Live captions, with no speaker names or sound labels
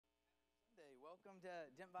Welcome to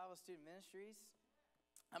Dent Bible Student Ministries.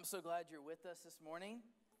 I'm so glad you're with us this morning.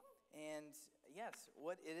 And yes,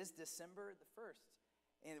 it is December the 1st.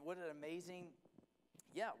 And what an amazing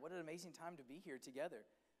time to be here together.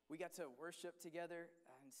 We got to worship together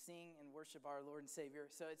and sing and worship our Lord and Savior.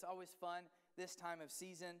 So it's always fun this time of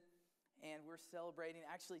season. And we're celebrating.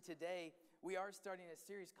 Actually, today, we are starting a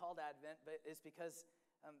series called Advent, but it's because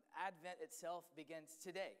Advent itself begins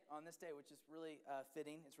today, on this day, which is really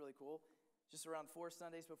fitting. It's really cool. Just around 4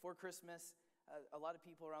 Sundays before Christmas, a lot of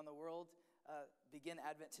people around the world begin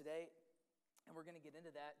Advent today, and we're going to get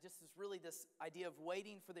into that. Just this idea of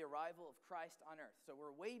waiting for the arrival of Christ on earth. So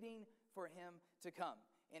we're waiting for him to come.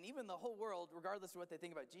 And even the whole world, regardless of what they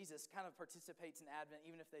think about Jesus, kind of participates in Advent,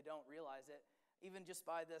 even if they don't realize it, even just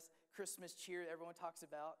by this Christmas cheer that everyone talks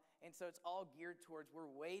about. And so it's all geared towards we're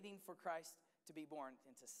waiting for Christ to be born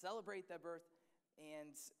and to celebrate that birth,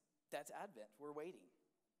 and that's Advent. We're waiting.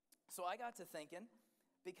 So I got to thinking,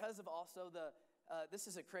 because of also this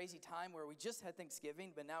is a crazy time where we just had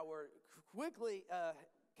Thanksgiving, but now we're quickly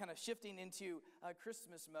kind of shifting into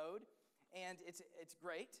Christmas mode, and it's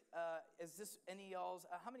great. Is this any of y'all's?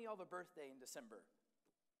 How many of y'all have a birthday in December?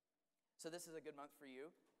 So this is a good month for you,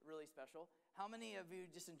 really special. How many of you,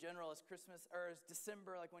 just in general, is Christmas or is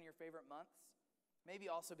December like one of your favorite months? Maybe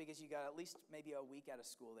also because you got at least maybe a week out of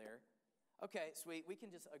school there. Okay, sweet. We can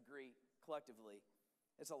just agree collectively.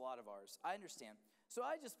 It's a lot of ours. I understand. So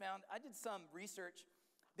I did some research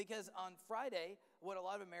because on Friday, what a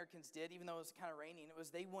lot of Americans did, even though it was kind of raining, it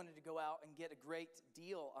was they wanted to go out and get a great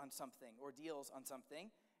deal on something or deals on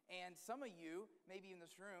something. And some of you, maybe in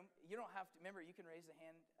this room, you don't have to, remember, you can raise a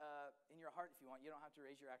hand in your heart if you want. You don't have to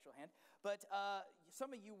raise your actual hand. But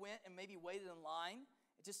some of you went and maybe waited in line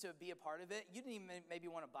just to be a part of it. You didn't even maybe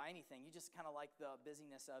want to buy anything. You just kind of like the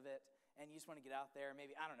busyness of it, and you just want to get out there.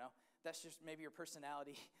 Maybe, I don't know, that's just maybe your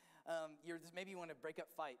personality. Maybe you want to break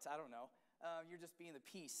up fights. I don't know. You're just being the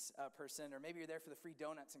peace person, or maybe you're there for the free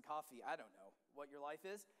donuts and coffee. I don't know what your life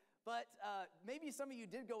is. But maybe some of you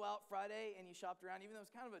did go out Friday and you shopped around, even though it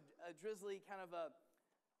was kind of a drizzly, kind of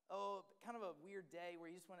a weird day where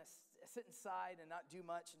you just want to sit inside and not do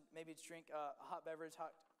much, and maybe drink a hot beverage,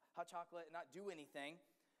 hot chocolate, and not do anything.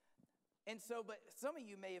 And so, but some of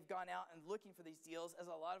you may have gone out and looking for these deals, as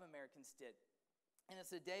a lot of Americans did. And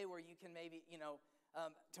it's a day where you can maybe,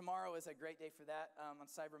 tomorrow is a great day for that, on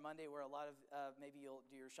Cyber Monday, where a lot of maybe you'll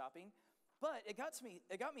do your shopping. But it got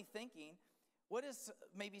me thinking, what is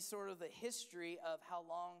maybe sort of the history of how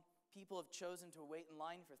long people have chosen to wait in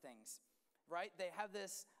line for things, right? They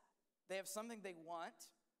have something they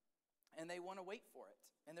want, and they want to wait for it.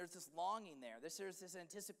 And there's this longing there. There's this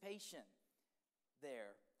anticipation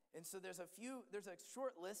there. And so there's a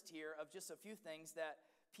short list here of just a few things that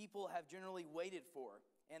people have generally waited for.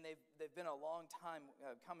 And they've been a long time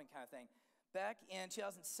coming kind of thing. Back in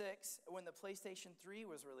 2006, when the PlayStation 3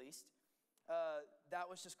 was released, that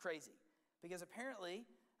was just crazy. Because apparently,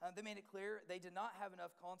 they made it clear they did not have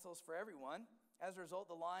enough consoles for everyone. As a result,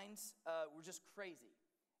 the lines were just crazy.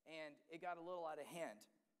 And it got a little out of hand.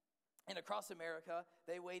 And across America,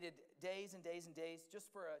 they waited days and days and days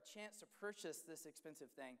just for a chance to purchase this expensive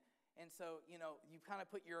thing. And so, you kind of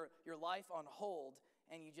put your life on hold,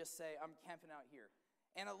 and you just say, I'm camping out here.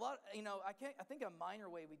 And I think a minor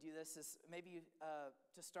way we do this is maybe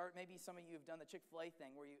to start, maybe some of you have done the Chick-fil-A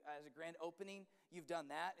thing where you, as a grand opening, you've done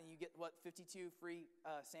that, and you get, 52 free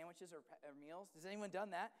sandwiches or meals? Has anyone done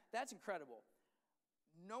that? That's incredible.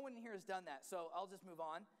 No one here has done that, so I'll just move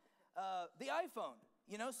on. The iPhone.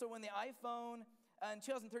 So when the iPhone, in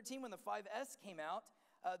 2013, when the 5S came out,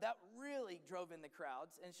 that really drove in the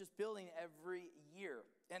crowds, and it's just building every year.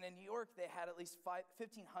 And in New York, they had at least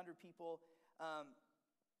 1,500 people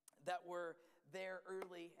that were there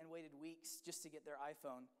early and waited weeks just to get their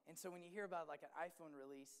iPhone. And so when you hear about like an iPhone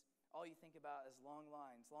release, all you think about is long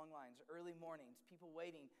lines, early mornings, people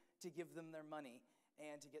waiting to give them their money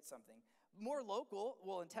and to get something. More local,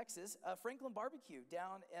 in Texas, Franklin Barbecue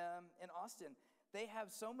down in Austin. They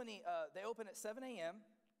have so many, they open at 7 a.m.,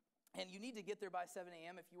 and you need to get there by 7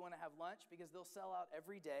 a.m. if you want to have lunch, because they'll sell out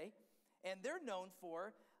every day. And they're known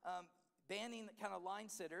for banning kind of line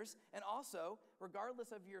sitters. And also,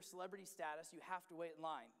 regardless of your celebrity status, you have to wait in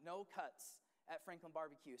line. No cuts at Franklin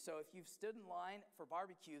Barbecue. So if you've stood in line for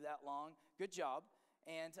barbecue that long, good job.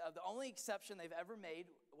 And the only exception they've ever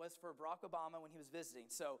made was for Barack Obama when he was visiting.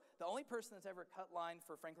 So the only person that's ever cut line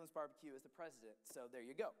for Franklin's Barbecue is the president. So there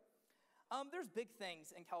you go. There's big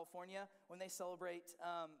things in California when they celebrate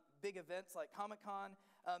big events like Comic-Con.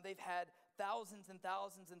 They've had thousands and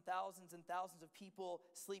thousands and thousands and thousands of people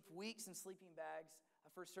sleep weeks in sleeping bags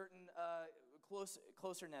for certain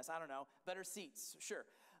closeness. I don't know, better seats, sure.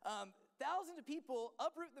 thousands of people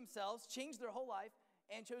uproot themselves, change their whole life,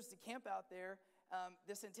 and chose to camp out there,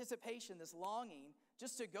 this anticipation, this longing,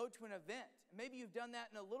 just to go to an event. Maybe you've done that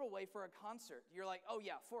in a little way for a concert. You're like, oh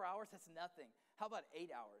yeah, 4 hours, that's nothing. How about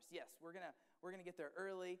 8 hours? Yes, we're gonna get there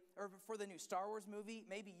early. Or for the new Star Wars movie,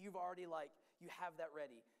 maybe you've already you have that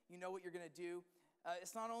ready. You know what you're gonna do.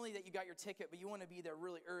 It's not only that you got your ticket, but you want to be there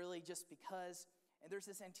really early just because. And there's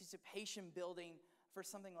this anticipation building for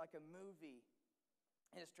something like a movie.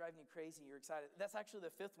 And it's driving you crazy. You're excited. That's actually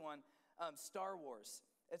the fifth one, Star Wars.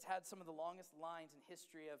 It's had some of the longest lines in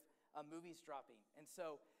history of movies dropping. And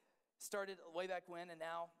so started way back when, and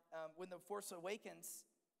now when The Force Awakens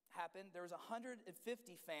happened, there was 150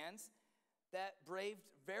 fans that braved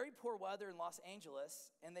very poor weather in Los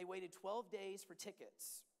Angeles, and they waited 12 days for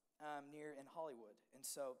tickets near in Hollywood. And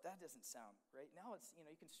so that doesn't sound right. Now it's,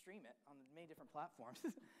 you can stream it on many different platforms.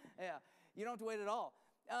 Yeah, you don't have to wait at all.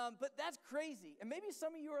 But that's crazy. And maybe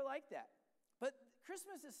some of you are like that. But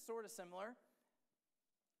Christmas is sort of similar.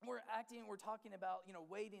 We're talking about,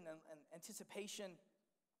 waiting and anticipation.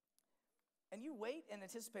 And you wait and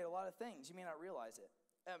anticipate a lot of things. You may not realize it.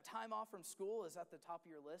 Time off from school is at the top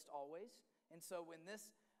of your list always. And so when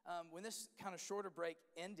this kind of shorter break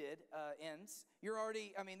ends, you're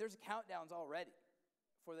already, there's countdowns already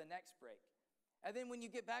for the next break. And then when you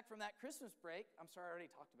get back from that Christmas break, I'm sorry, I already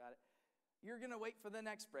talked about it, you're going to wait for the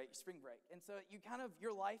next break, spring break. And so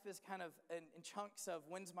your life is kind of in chunks of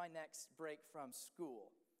when's my next break from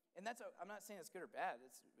school. And I'm not saying it's good or bad,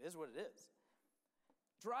 it is what it is.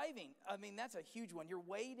 Driving, that's a huge one. You're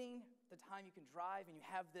waiting the time you can drive, and you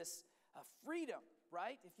have this freedom,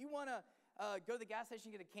 right? If you want to go to the gas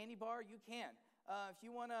station and get a candy bar, you can. If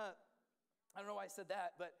you want to, I don't know why I said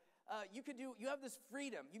that, but you have this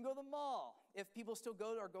freedom. You can go to the mall. If people still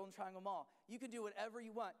go to our Golden Triangle Mall, you can do whatever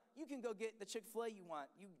you want. You can go get the Chick-fil-A you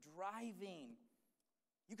want. You can drive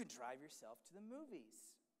yourself to the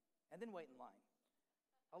movies and then wait in line.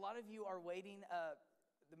 A lot of you are waiting,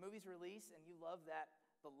 the movie's release, and you love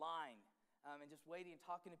the line, and just waiting and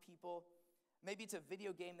talking to people. Maybe it's a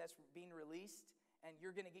video game that's being released, and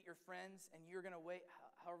you're going to get your friends, and you're going to wait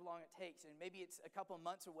however long it takes. And maybe it's a couple of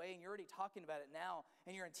months away, and you're already talking about it now,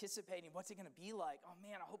 and you're anticipating, what's it going to be like? Oh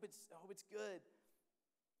man, I hope it's good.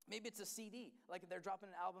 Maybe it's a CD, like they're dropping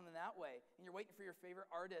an album in that way, and you're waiting for your favorite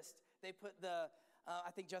artist. They put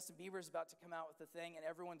I think Justin Bieber's about to come out with the thing, and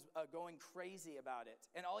everyone's going crazy about it.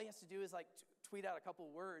 And all he has to do is tweet out a couple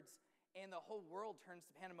words, and the whole world turns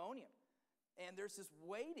to pandemonium. And there's this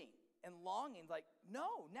waiting and longing,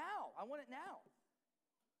 no, now, I want it now.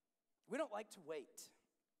 We don't like to wait.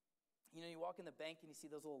 You walk in the bank and you see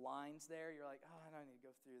those little lines there. You're like, oh, I don't need to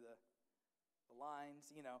go through the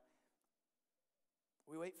lines,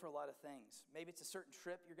 We wait for a lot of things. Maybe it's a certain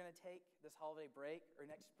trip you're going to take this holiday break or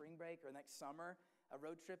next spring break or next summer, a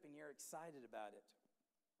road trip, and you're excited about it.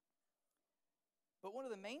 But one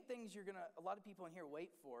of the main things a lot of people in here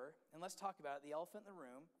wait for, and let's talk about it, the elephant in the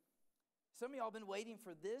room. Some of y'all have been waiting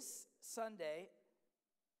for this Sunday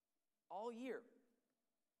all year.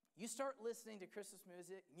 You start listening to Christmas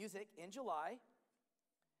music in July,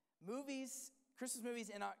 Christmas movies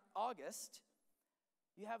in August.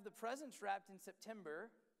 You have the presents wrapped in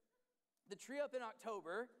September, the tree up in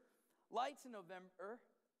October, lights in November,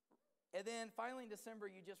 and then finally in December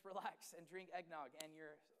you just relax and drink eggnog, and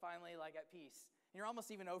you're finally at peace. And you're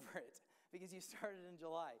almost even over it because you started in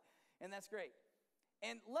July, and that's great.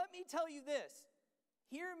 And let me tell you this,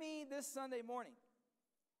 hear me this Sunday morning.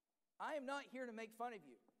 I am not here to make fun of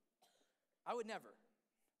you. I would never.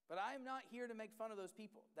 But I am not here to make fun of those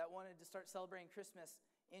people that wanted to start celebrating Christmas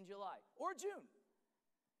in July or June.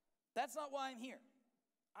 That's not why I'm here.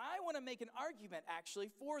 I want to make an argument, actually,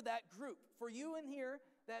 for that group. For you in here,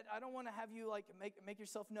 that I don't want to have you make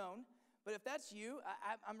yourself known. But if that's you,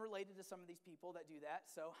 I'm related to some of these people that do that,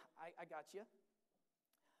 so I got you.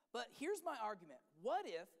 But here's my argument. What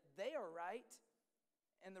if they are right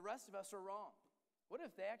and the rest of us are wrong? What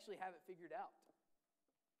if they actually have it figured out?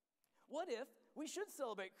 What if we should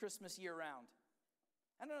celebrate Christmas year-round?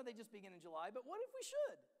 I don't know they just begin in July, but what if we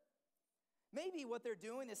should? Maybe what they're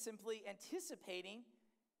doing is simply anticipating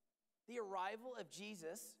the arrival of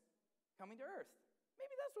Jesus coming to earth.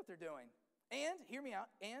 Maybe that's what they're doing. And, hear me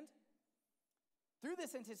out, and through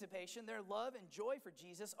this anticipation, their love and joy for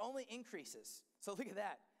Jesus only increases. So look at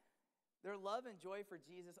that. Their love and joy for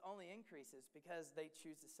Jesus only increases because they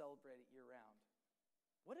choose to celebrate it year-round.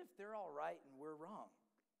 What if they're all right and we're wrong?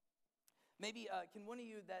 Maybe, can one of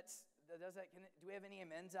you that does that, do we have any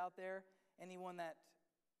amens out there? Anyone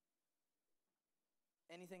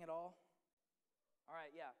anything at all? All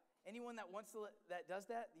right, yeah. Anyone that that does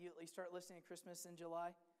that? You start listening to Christmas in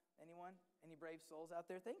July? Anyone? Any brave souls out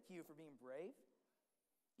there? Thank you for being brave.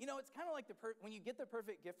 You know, it's kind of like when you get the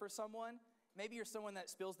perfect gift for someone, maybe you're someone that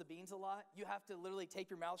spills the beans a lot. You have to literally take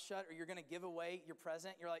your mouth shut or you're going to give away your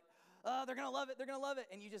present. You're like, oh, they're going to love it. They're going to love it.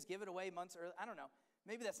 And you just give it away months early. I don't know.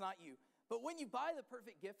 Maybe that's not you. But when you buy the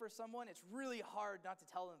perfect gift for someone, it's really hard not to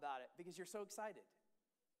tell them about it because you're so excited.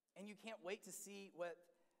 And you can't wait to see what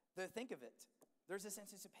they think of it. There's this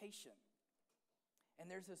anticipation. And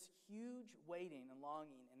there's this huge waiting and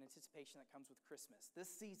longing and anticipation that comes with Christmas, this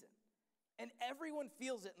season. And everyone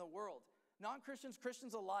feels it in the world. Non-Christians,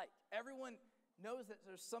 Christians alike. Everyone knows that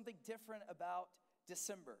there's something different about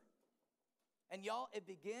December. And y'all, it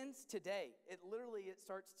begins today. It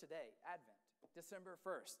starts today, Advent, December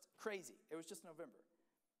 1st. Crazy. It was just November.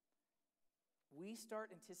 We start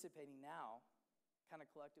anticipating now, kind of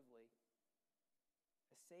collectively,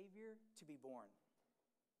 a Savior to be born.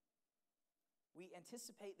 We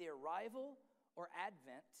anticipate the arrival or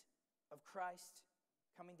advent of Christ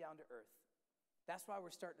coming down to earth. That's why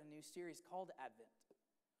we're starting a new series called Advent.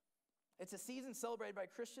 It's a season celebrated by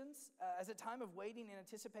Christians as a time of waiting and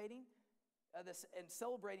anticipating and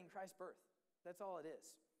celebrating Christ's birth. That's all it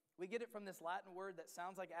is. We get it from this Latin word that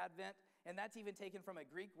sounds like Advent, and that's even taken from a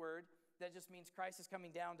Greek word that just means Christ is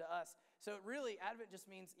coming down to us. So really, Advent just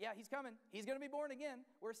means, yeah, he's coming. He's going to be born again.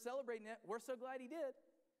 We're celebrating it. We're so glad he did.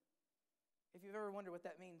 If you've ever wondered what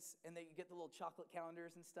that means, and that you get the little chocolate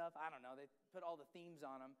calendars and stuff, I don't know, they put all the themes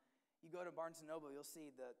on them. You go to Barnes & Noble, you'll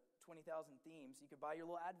see the 20,000 themes. You could buy your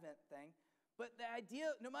little Advent thing. But the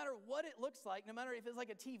idea, no matter what it looks like, no matter if it's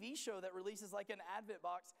like a TV show that releases like an Advent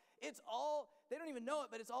box, it's all, they don't even know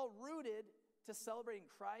it, but it's all rooted to celebrating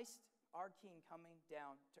Christ, our King, coming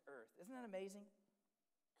down to earth. Isn't that amazing?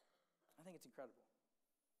 I think it's incredible.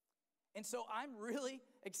 And so I'm really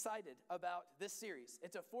excited about this series.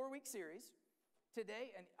 It's a 4-week series.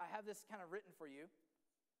 Today, and I have this kind of written for you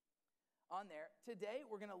on there. Today,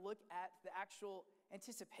 we're going to look at the actual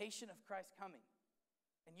anticipation of Christ coming.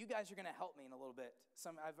 And you guys are going to help me in a little bit.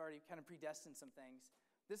 I've already kind of predestined some things.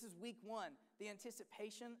 This is week 1, the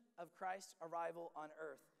anticipation of Christ's arrival on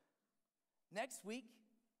earth. Next week,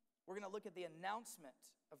 we're going to look at the announcement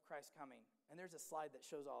of Christ coming. And there's a slide that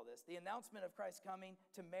shows all this. The announcement of Christ coming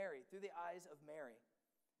to Mary through the eyes of Mary.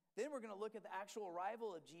 Then we're going to look at the actual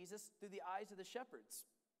arrival of Jesus through the eyes of the shepherds.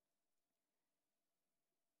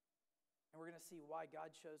 And we're going to see why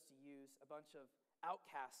God chose to use a bunch of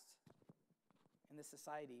outcasts in this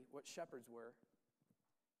society, what shepherds were,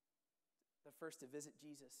 the first to visit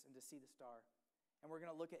Jesus and to see the star. And we're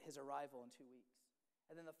going to look at his arrival in 2 weeks.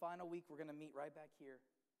 And then the final week, we're going to meet right back here.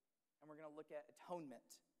 And we're going to look at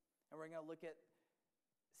atonement. And we're going to look at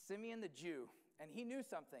Simeon the Jew. And he knew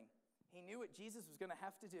something. He knew what Jesus was going to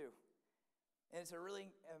have to do. And it's a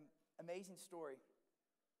really amazing story.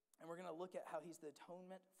 And we're going to look at how he's the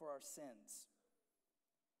atonement for our sins.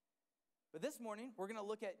 But this morning, we're going to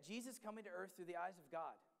look at Jesus coming to earth through the eyes of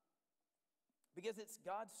God. Because it's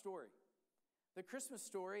God's story. The Christmas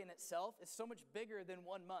story in itself is so much bigger than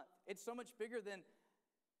 1 month. It's so much bigger than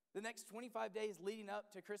the next 25 days leading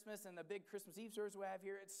up to Christmas and the big Christmas Eve service we have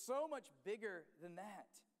here. It's so much bigger than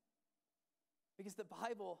that. Because the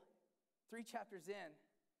Bible, 3 chapters in,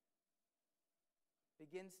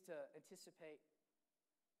 begins to anticipate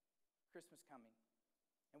Christmas coming.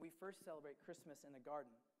 And we first celebrate Christmas in the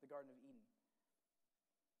Garden of Eden.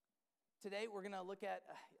 Today, we're going to look at,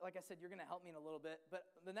 like I said, you're going to help me in a little bit, but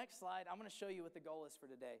the next slide, I'm going to show you what the goal is for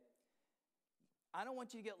today. I don't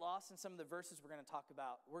want you to get lost in some of the verses we're going to talk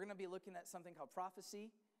about. We're going to be looking at something called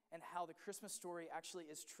prophecy and how the Christmas story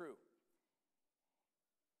actually is true.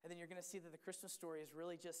 And then you're going to see that the Christmas story is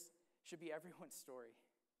really just, should be everyone's story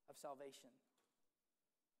of salvation.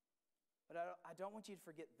 But I don't want you to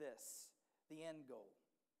forget this, the end goal.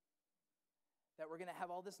 That we're going to have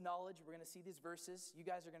all this knowledge, we're going to see these verses, you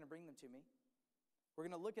guys are going to bring them to me. We're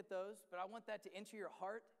going to look at those, but I want that to enter your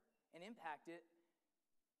heart and impact it,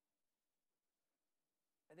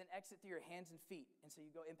 and then exit through your hands and feet, and so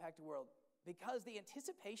you go impact the world. Because the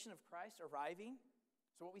anticipation of Christ arriving,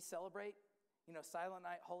 so what we celebrate, Silent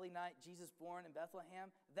Night, Holy Night, Jesus born in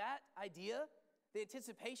Bethlehem, that idea, the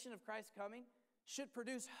anticipation of Christ coming, should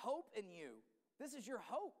produce hope in you. This is your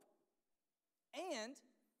hope. And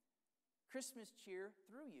Christmas cheer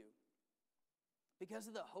through you. Because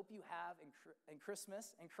of the hope you have in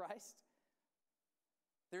Christmas and Christ,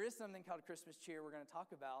 there is something called Christmas cheer we're going to talk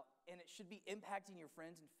about, and it should be impacting your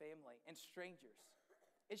friends and family and strangers.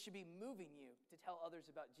 It should be moving you to tell others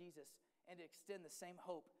about Jesus and to extend the same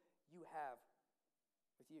hope you have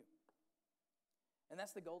with you. And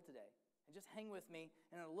that's the goal today. And just hang with me,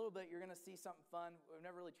 and in a little bit, you're going to see something fun. We've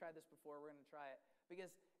never really tried this before. We're going to try it.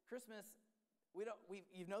 Because Christmas,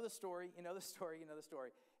 You know the story, you know the story, you know the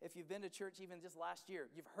story. If you've been to church even just last year,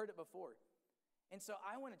 you've heard it before. And so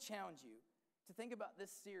I want to challenge you to think about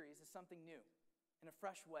this series as something new in a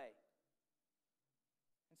fresh way.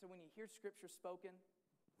 And so when you hear Scripture spoken,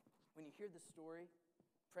 when you hear the story,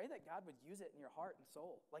 pray that God would use it in your heart and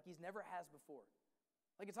soul like He's never has before.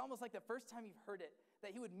 Like it's almost like the first time you've heard it,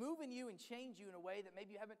 that He would move in you and change you in a way that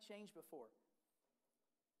maybe you haven't changed before.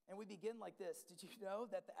 And we begin like this. Did you know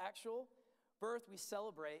that the actual birth we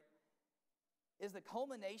celebrate is the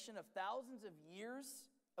culmination of thousands of years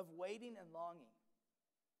of waiting and longing?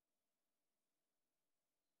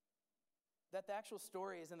 That the actual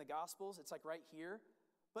story is in the Gospels. It's like right here.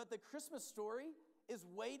 But the Christmas story is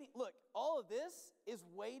waiting. Look, all of this is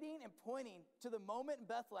waiting and pointing to the moment in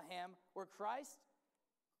Bethlehem where Christ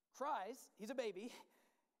cries. He's a baby.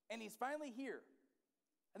 And He's finally here.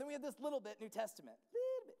 And then we have this little bit, New Testament.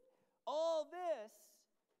 Little bit. All this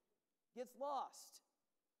gets lost.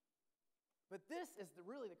 But this is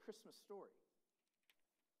really the Christmas story.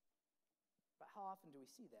 But how often do we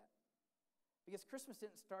see that? Because Christmas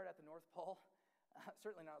didn't start at the North Pole,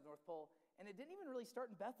 certainly not at the North Pole, and it didn't even really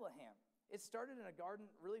start in Bethlehem. It started in a garden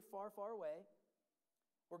really far, far away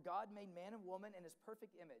where God made man and woman in His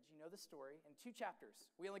perfect image. You know the story in 2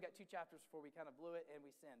 chapters. We only got 2 chapters before we kind of blew it and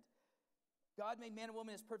we sinned. God made man and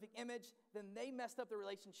woman in His perfect image. Then they messed up the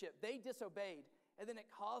relationship. They disobeyed. And then it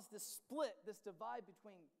caused this split, this divide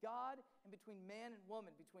between God and between man and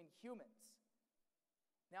woman, between humans.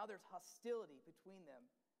 Now there's hostility between them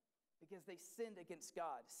because they sinned against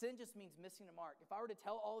God. Sin just means missing a mark. If I were to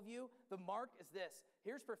tell all of you, the mark is this.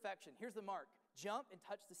 Here's perfection. Here's the mark. Jump and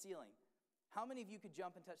touch the ceiling. How many of you could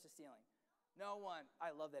jump and touch the ceiling? No one.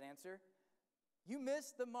 I love that answer. You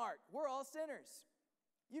missed the mark. We're all sinners.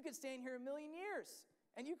 You could stand here a million years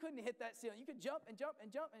and you couldn't hit that ceiling. You could jump and jump and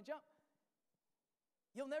jump and jump.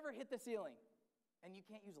 You'll never hit the ceiling. And you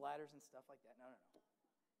can't use ladders and stuff like that. No.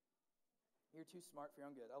 You're too smart for your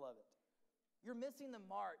own good. I love it. You're missing the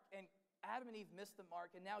mark, and Adam and Eve missed the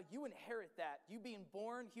mark, and now you inherit that. You being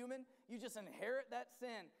born human, you just inherit that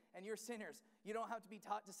sin, and you're sinners. You don't have to be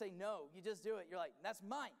taught to say no. You just do it. You're like, that's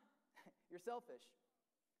mine. You're selfish.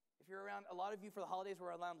 If you're around, a lot of you for the holidays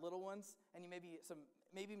were around little ones, and you maybe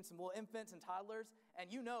even some little infants and toddlers,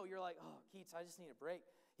 and you know, you're like, oh, Keats, I just need a break.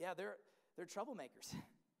 Yeah, they're troublemakers.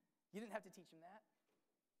 You didn't have to teach them that.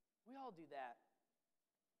 We all do that.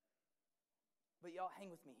 But y'all hang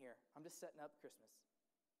with me here. I'm just setting up Christmas.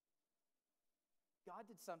 God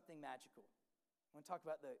did something magical. I want to talk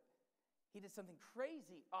about He did something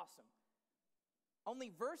crazy awesome. Only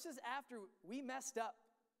verses after we messed up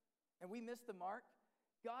and we missed the mark,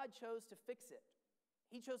 God chose to fix it.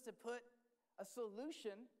 He chose to put a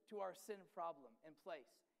solution to our sin problem in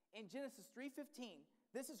place. In Genesis 3:15,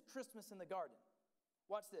 this is Christmas in the garden.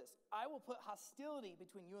 Watch this. I will put hostility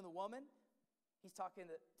between you and the woman. He's talking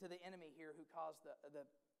to the enemy here who caused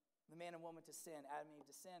the man and woman to sin, Adam and Eve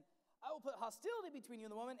to sin. I will put hostility between you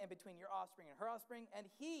and the woman and between your offspring and her offspring. And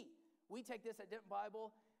we take this at Denton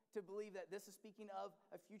Bible to believe that this is speaking of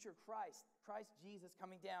a future Christ Jesus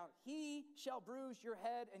coming down. He shall bruise your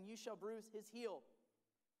head and you shall bruise his heel.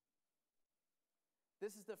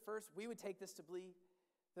 This is we would take this to believe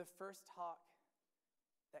the first talk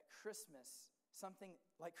that Christmas, something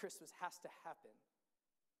like Christmas has to happen.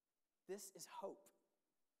 This is hope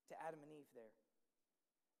to Adam and Eve there.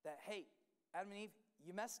 That, hey, Adam and Eve,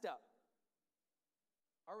 you messed up.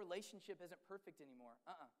 Our relationship isn't perfect anymore.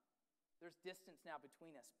 There's distance now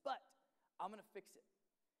between us. But I'm going to fix it.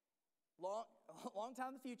 Long time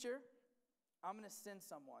in the future, I'm going to send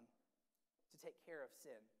someone to take care of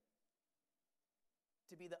sin.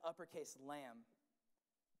 To be the uppercase lamb.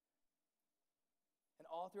 And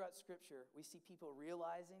all throughout Scripture, we see people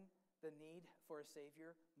realizing the need for a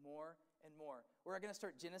Savior more and more. We're going to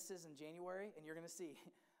start Genesis in January, and you're going to see,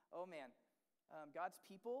 oh man, God's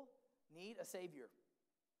people need a Savior.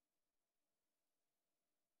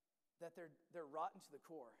 That they're rotten to the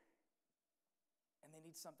core, and they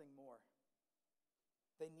need something more.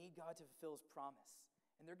 They need God to fulfill His promise,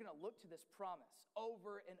 and they're going to look to this promise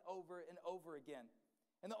over and over and over again.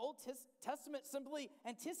 And the Old Testament simply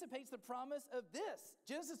anticipates the promise of this,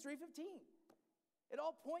 Genesis 3:15. It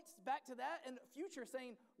all points back to that in the future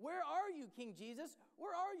saying, where are you, King Jesus?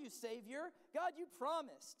 Where are you, Savior? God, you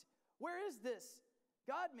promised. Where is this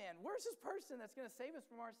God-man? Where's this person that's going to save us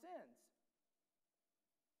from our sins?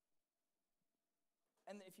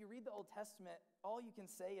 And if you read the Old Testament, all you can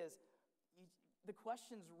say is, the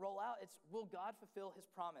questions roll out. It's, will God fulfill his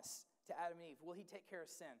promise to Adam and Eve? Will he take care of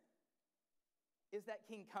sin? Is that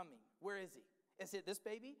king coming? Where is he? Is it this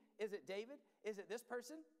baby? Is it David? Is it this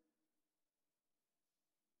person?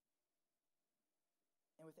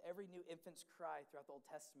 And with every new infant's cry throughout the Old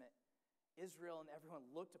Testament, Israel and everyone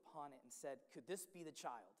looked upon it and said, could this be the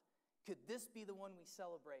child? Could this be the one we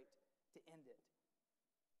celebrate to end it,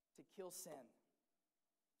 to kill sin?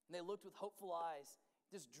 And they looked with hopeful eyes,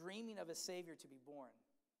 just dreaming of a Savior to be born,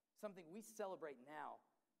 something we celebrate now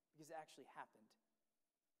because it actually happened.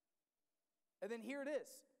 And then here it is.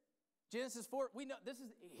 Genesis 4,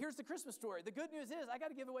 here's the Christmas story. The good news is, I got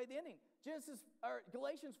to give away the ending.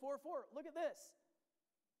 Galatians 4:4, look at this.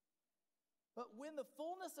 But when the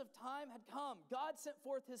fullness of time had come, God sent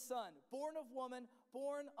forth his son, born of woman,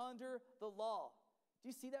 born under the law. Do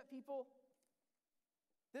you see that, people?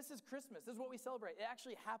 This is Christmas. This is what we celebrate. It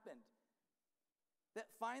actually happened.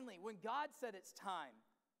 That finally, when God said it's time,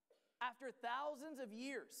 after thousands of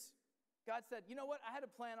years, God said, you know what? I had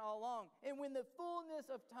a plan all along. And when the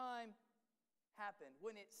fullness of time happened,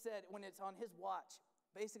 when it's on his watch,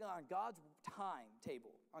 basically on God's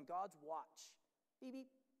timetable, on God's watch, beep,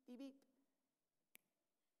 beep, beep, beep.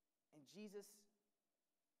 And Jesus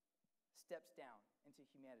steps down into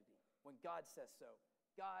humanity when God says so.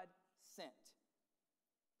 God sent.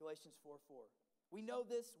 Galatians 4:4. We know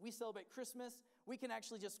this. We celebrate Christmas. We can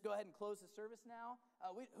actually just go ahead and close the service now.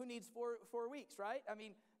 Who needs 4 weeks, right? I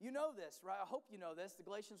mean, you know this, right? I hope you know this. The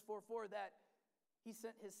Galatians 4:4, that he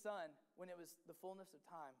sent his son when it was the fullness of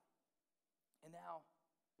time. And now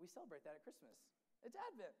we celebrate that at Christmas. It's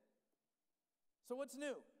Advent. So what's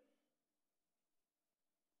new?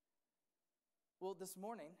 Well, this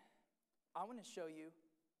morning, I want to show you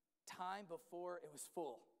time before it was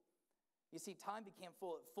full. You see, time became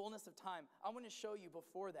full, fullness of time. I want to show you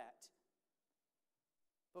before that.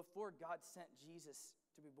 Before God sent Jesus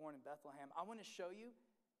to be born in Bethlehem, I want to show you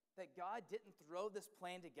that God didn't throw this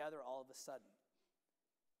plan together all of a sudden.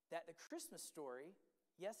 That the Christmas story,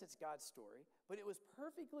 yes, it's God's story, but it was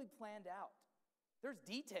perfectly planned out. There's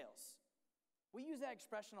details. We use that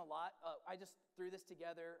expression a lot. I just threw this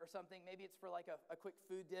together or something. Maybe it's for like a quick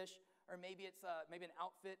food dish, or maybe it's maybe an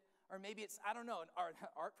outfit, or maybe it's, I don't know, an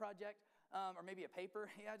art project, or maybe a paper.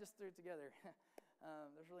 Yeah, I just threw it together.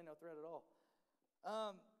 There's really no thread at all.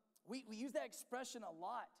 We use that expression a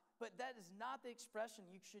lot, but that is not the expression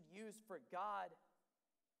you should use for God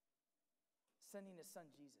sending his son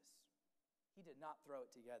Jesus. He did not throw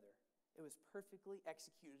it together. It was perfectly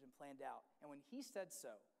executed and planned out. And when he said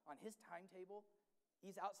so, on his timetable,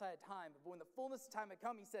 he's outside of time. But when the fullness of time had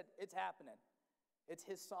come, he said, it's happening. It's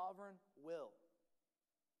his sovereign will.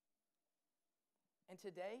 And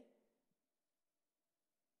today,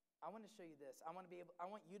 I want to show you this. I want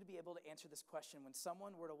you to be able to answer this question when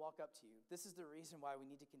someone were to walk up to you. This is the reason why we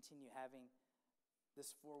need to continue having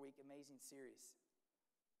this 4-week amazing series.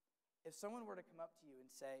 If someone were to come up to you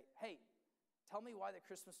and say, hey, tell me why the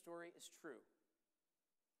Christmas story is true,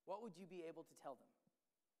 what would you be able to tell them?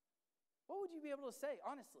 What would you be able to say,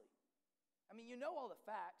 honestly? I mean, you know all the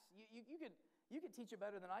facts. You could teach it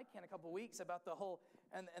better than I can a couple weeks about the whole,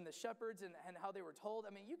 and the shepherds and how they were told.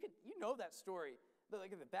 I mean, you know that story, but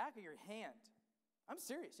like in the back of your hand. I'm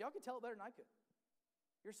serious. Y'all could tell it better than I could.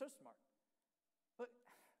 You're so smart. But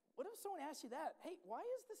what if someone asks you that? Hey, why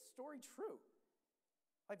is this story true?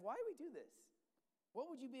 Like, why do we do this? What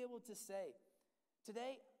would you be able to say?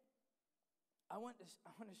 Today, I want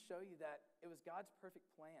to show you that it was God's perfect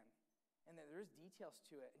plan and that there's details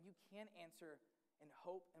to it. And you can answer in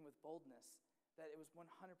hope and with boldness that it was 100%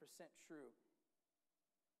 true.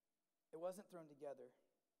 It wasn't thrown together.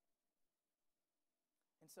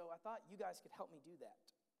 And so I thought you guys could help me do that.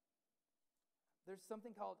 There's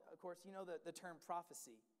something called, of course, you know the term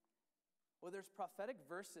prophecy. Well, there's prophetic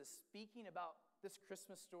verses speaking about this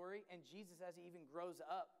Christmas story and Jesus as he even grows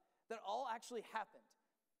up that all actually happened.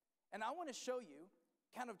 And I want to show you,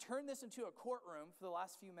 kind of turn this into a courtroom for the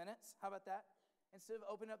last few minutes. How about that? Instead of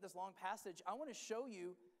opening up this long passage, I want to show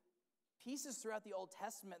you pieces throughout the Old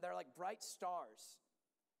Testament that are like bright stars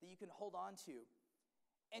that you can hold on to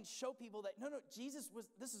and show people that, no,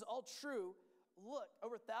 this is all true. Look,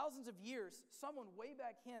 over thousands of years, someone way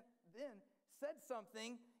back then said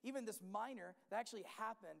something, even this minor, that actually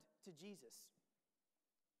happened to Jesus.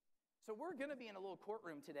 So we're going to be in a little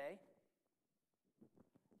courtroom today.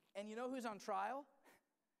 And you know who's on trial?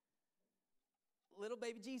 Little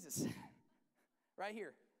baby Jesus. Right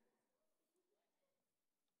here.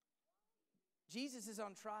 Jesus is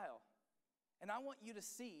on trial. And I want you to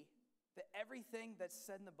see that everything that's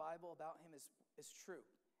said in the Bible about him is true.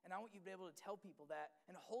 And I want you to be able to tell people that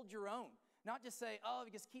and hold your own. Not just say, oh,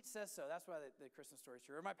 because Keaton says so. That's why the Christmas story is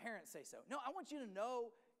true. Or my parents say so. No, I want you to know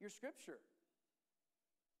your scripture.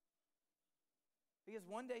 Because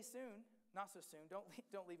one day soon, not so soon,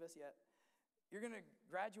 don't leave us yet, you're going to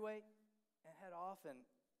graduate and head off, and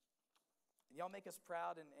y'all make us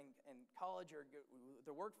proud in college or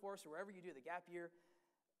the workforce or wherever you do, the gap year.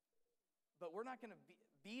 But we're not going to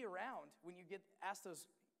be around when you get asked those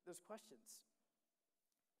questions.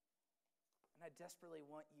 And I desperately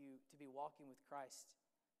want you to be walking with Christ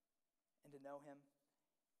and to know him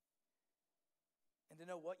and to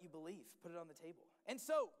know what you believe. Put it on the table. And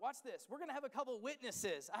so, watch this. We're going to have a couple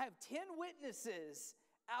witnesses. I have 10 witnesses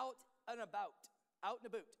out and about.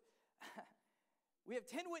 We have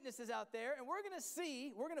 10 witnesses out there, and we're going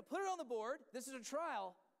to put it on the board. This is a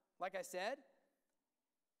trial, like I said.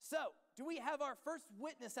 So, do we have our first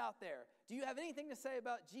witness out there? Do you have anything to say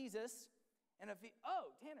about Jesus? And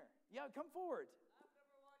Tanner, yeah, come forward. I'm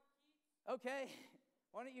number 1, Keaton. Okay,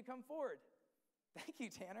 why don't you come forward? Thank you,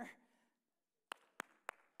 Tanner.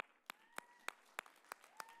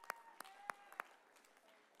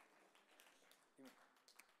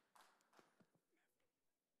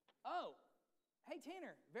 Oh, hey,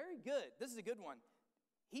 Tanner, very good. This is a good one.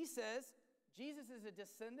 He says Jesus is a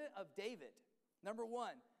descendant of David. Number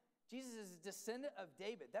 1, Jesus is a descendant of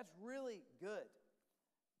David. That's really good.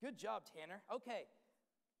 Good job, Tanner. Okay,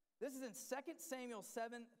 this is in 2 Samuel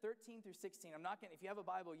 7, 13 through 16. If you have a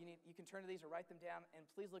Bible, you can turn to these or write them down, and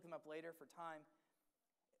please look them up later for time.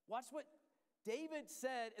 Watch what David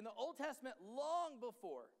said in the Old Testament long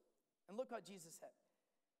before, and look what Jesus said.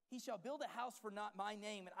 He shall build a house for not my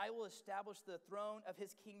name, and I will establish the throne of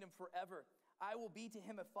his kingdom forever. I will be to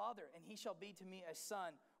him a father, and he shall be to me a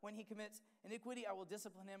son. When he commits iniquity, I will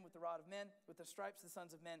discipline him with the rod of men, with the stripes of the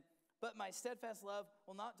sons of men. But my steadfast love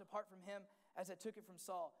will not depart from him, as I took it from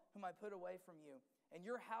Saul, whom I put away from you. And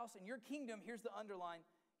your house and your kingdom, here's the underline,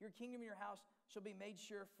 your kingdom and your house shall be made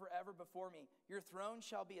sure forever before me. Your throne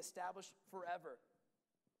shall be established forever.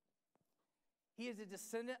 He is a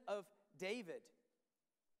descendant of David.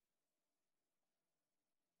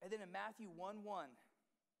 And then in Matthew 1:1,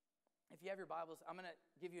 if you have your Bibles, I'm going to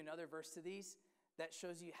give you another verse to these that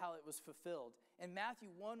shows you how it was fulfilled. In Matthew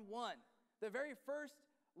 1:1, the very first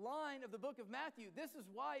line of the book of Matthew, this is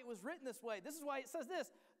why it was written this way. This is why it says this: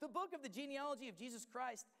 the book of the genealogy of Jesus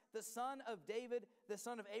Christ, the son of David, the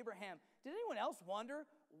son of Abraham. Did anyone else wonder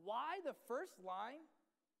why the first line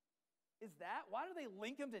is that? Why do they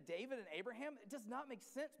link him to David and Abraham? It does not make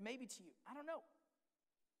sense, maybe to you. I don't know.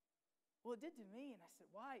 Well, it did to me, and I said,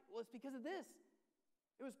 why? Well, it's because of this.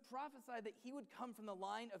 It was prophesied that he would come from the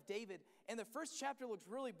line of David. And the first chapter looks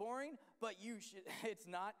really boring, but it's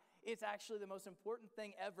not. It's actually the most important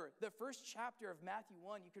thing ever. The first chapter of Matthew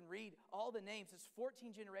 1, you can read all the names. It's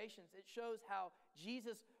 14 generations. It shows how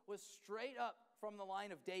Jesus was straight up from the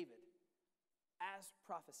line of David, as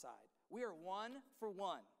prophesied. We are 1 for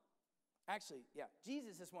 1. Actually, yeah,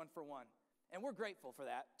 Jesus is 1 for 1. And we're grateful for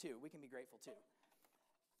that, too. We can be grateful, too.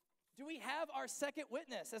 Do we have our second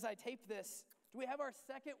witness? As I tape this, do we have our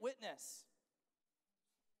second witness?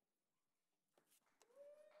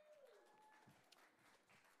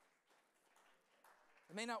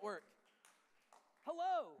 It may not work.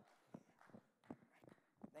 Hello.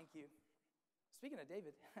 Thank you. Speaking of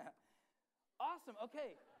David. Awesome.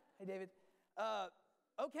 Okay. Hey, David.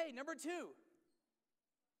 Okay, number 2.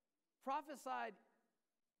 Prophesied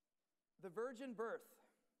the virgin birth.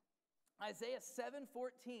 Isaiah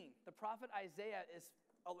 7:14. The prophet Isaiah is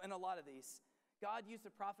in a lot of these. God used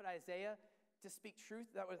the prophet Isaiah to speak truth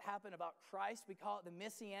that would happen about Christ. We call it the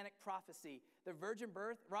messianic prophecy. The virgin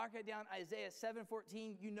birth, rock it down, Isaiah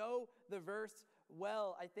 7:14. You know the verse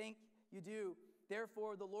well, I think you do.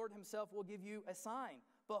 Therefore, the Lord himself will give you a sign.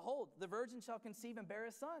 Behold, the virgin shall conceive and bear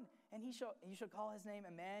a son, and you shall call his name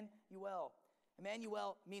Emmanuel.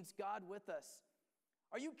 Emmanuel means God with us.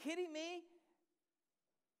 Are you kidding me?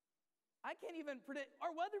 I can't even predict, our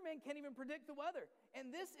weatherman can't even predict the weather.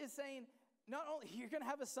 And this is saying, not only you're going to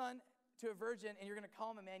have a son to a virgin and you're going to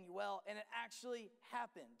call him Emmanuel, and it actually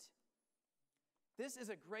happened. This is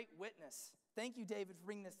a great witness. Thank you, David, for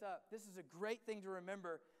bringing this up. This is a great thing to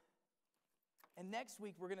remember. And next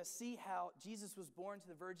week, we're going to see how Jesus was born to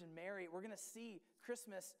the Virgin Mary. We're going to see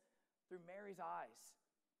Christmas through Mary's eyes.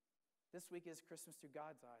 This week is Christmas through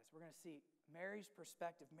God's eyes. We're going to see Mary's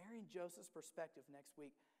perspective, Mary and Joseph's perspective next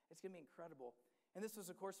week. It's going to be incredible. And this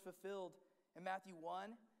was, of course, fulfilled in Matthew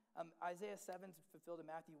 1. Isaiah 7 is fulfilled in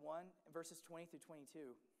Matthew 1, verses 20 through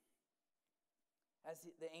 22. As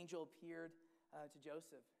the angel appeared to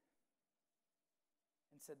Joseph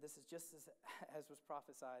and said, this is just as was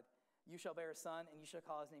prophesied. You shall bear a son, and you shall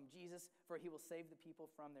call his name Jesus, for he will save the people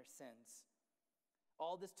from their sins.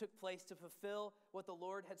 All this took place to fulfill what the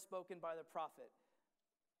Lord had spoken by the prophet.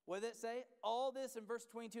 What did it say? All this in verse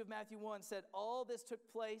 22 of Matthew 1 said, all this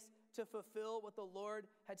took place to fulfill what the Lord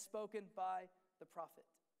had spoken by the prophet.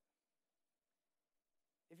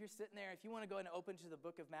 if you're sitting there, if you want to go ahead and open to the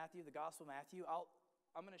book of Matthew, the Gospel of Matthew,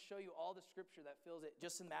 I'm going to show you all the scripture that fills it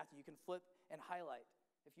just in Matthew. You can flip and highlight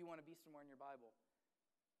if you want to be somewhere in your Bible.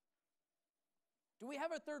 Do we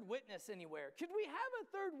have a third witness anywhere? Could we have a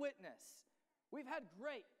third witness? We've had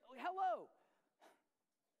great. Oh, hello.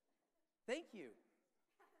 Thank you.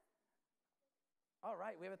 All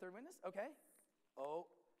right, we have a third witness? Okay. Oh,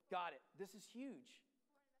 got it. This is huge.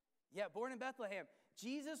 Yeah, born in Bethlehem.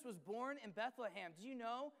 Jesus was born in Bethlehem. Did you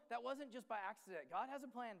know that wasn't just by accident? God has a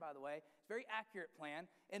plan, by the way. It's a very accurate plan.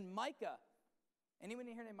 And Micah, anyone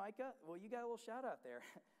here named Micah? Well, you got a little shout out there.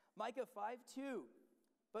 Micah 5:2.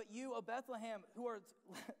 But you, O Bethlehem, who are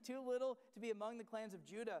too little to be among the clans of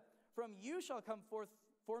Judah, from you shall come forth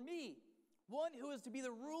for me one who is to be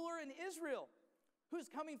the ruler in Israel, whose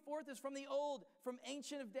coming forth is from the old, from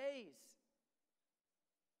ancient of days.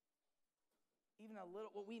 Even a little,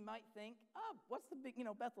 what we might think, what's the big,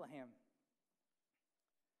 Bethlehem.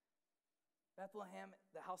 Bethlehem,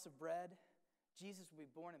 the house of bread. Jesus will be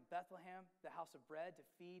born in Bethlehem, the house of bread, to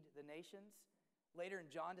feed the nations. Later in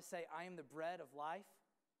John to say, I am the bread of life,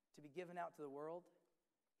 to be given out to the world.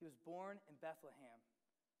 He was born in Bethlehem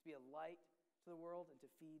to be a light to the world and to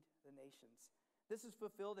feed the nations. This is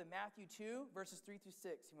fulfilled in Matthew 2, verses 3 through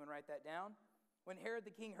 6. You want to write that down? When Herod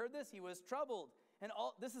the king heard this, he was troubled. And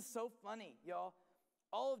this is so funny, y'all.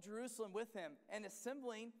 All of Jerusalem with him, and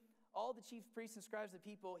assembling all the chief priests and scribes of the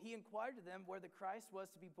people, he inquired of them where the Christ was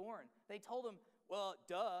to be born. They told him, well,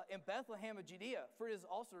 in Bethlehem of Judea, for it is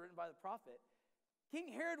also written by the prophet.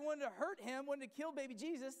 King Herod wanted to hurt him, wanted to kill baby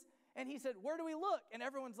Jesus, and he said, where do we look? And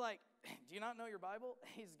everyone's like, do you not know your Bible?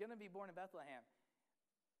 He's going to be born in Bethlehem.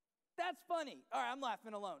 That's funny. All right, I'm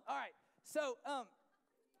laughing alone. All right, so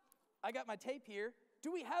I got my tape here.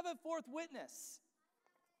 Do we have a fourth witness?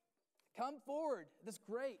 Come forward. That's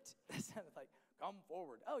great. That sounded like, come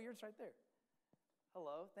forward. Oh, yours right there.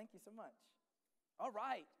 Hello. Thank you so much. All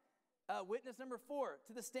right. Witness number 4,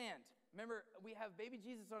 to the stand. Remember, we have baby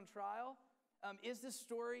Jesus on trial. Is this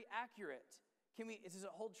story accurate? Does it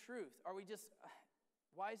hold truth?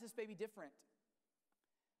 Why is this baby different?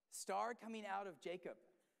 Star coming out of Jacob.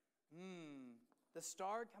 The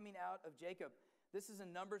star coming out of Jacob. This is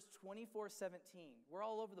in Numbers 24:17. We're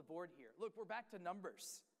all over the board here. Look, we're back to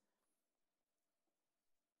Numbers.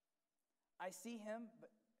 I see him, but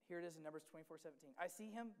here it is in Numbers 24:17. I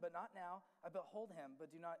see him, but not now. I behold him, but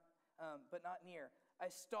not near. A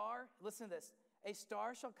star, listen to this. A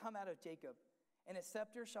star shall come out of Jacob, and a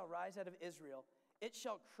scepter shall rise out of Israel. It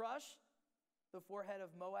shall crush the forehead of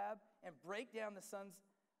Moab and break down the sons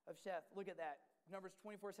of Sheth. Look at that. Numbers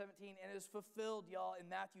 24:17. And it is fulfilled, y'all, in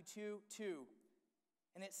Matthew 2:2.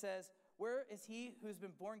 And it says, where is he who's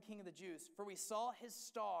been born king of the Jews? For we saw his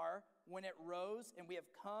star when it rose, and we have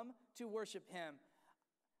come to worship him.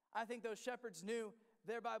 I think those shepherds knew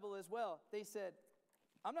their Bible as well. They said,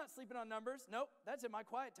 I'm not sleeping on Numbers. Nope, that's in my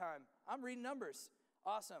quiet time. I'm reading Numbers.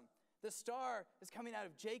 Awesome. The star is coming out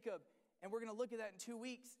of Jacob, and we're going to look at that in 2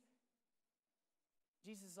 weeks.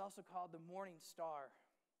 Jesus is also called the morning star.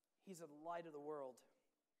 He's the light of the world.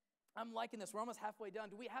 I'm liking this. We're almost halfway done.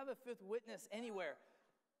 Do we have a fifth witness anywhere?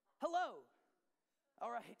 Hello.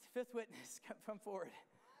 All right, fifth witness, come forward.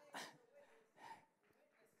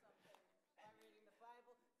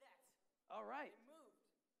 All right.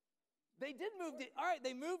 They did move to, all right,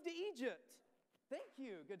 they moved to Egypt. Thank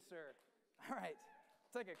you, good sir. All right,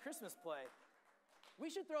 it's like a Christmas play.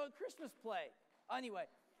 We should throw a Christmas play. Anyway,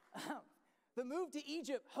 the move to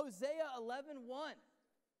Egypt, Hosea 11:1.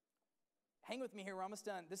 Hang with me here, we're almost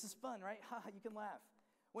done. This is fun, right? You can laugh.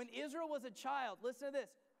 When Israel was a child, listen to this.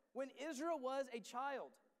 When Israel was a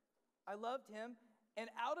child, I loved him, and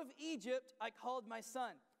out of Egypt I called my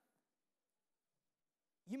son.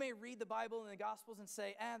 You may read the Bible and the Gospels and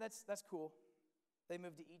say, that's cool. They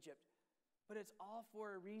moved to Egypt. But it's all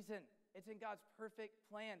for a reason. It's in God's perfect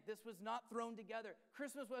plan. This was not thrown together.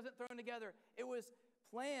 Christmas wasn't thrown together. It was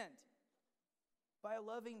planned by a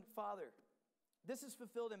loving Father. This is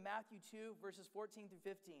fulfilled in Matthew 2, verses 14 through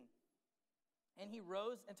 15. And he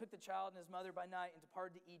rose and took the child and his mother by night and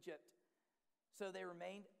departed to Egypt. So they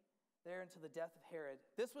remained there until the death of Herod.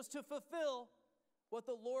 This was to fulfill what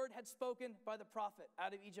the Lord had spoken by the prophet.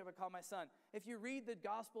 Out of Egypt I call my son. If you read the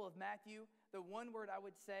Gospel of Matthew, the one word I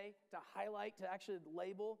would say to highlight, to actually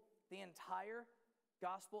label the entire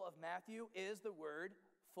Gospel of Matthew is the word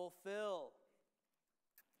fulfill.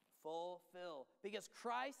 Fulfill. Because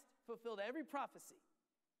Christ fulfilled every prophecy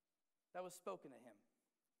that was spoken to him.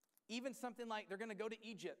 Even something like they're going to go to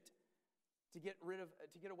Egypt to get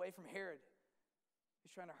away from Herod,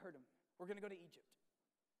 who's trying to hurt him. We're going to go to Egypt.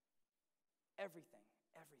 Everything.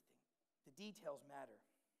 The details matter.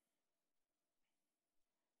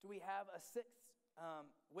 Do we have a sixth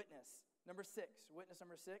witness? Witness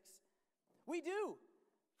number 6. We do.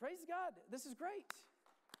 Praise God. This is great.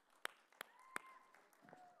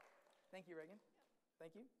 Thank you, Reagan.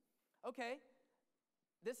 Thank you. Okay.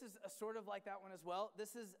 This is a sort of like that one as well.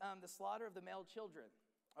 This is the slaughter of the male children.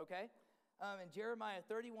 Okay. In Jeremiah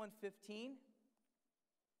 31:15,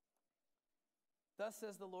 thus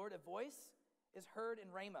says the Lord, a voice is heard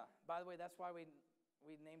in Ramah. By the way, that's why we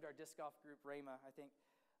named our disc golf group Ramah, I think.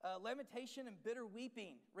 Lamentation and bitter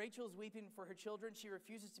weeping. Rachel is weeping for her children. She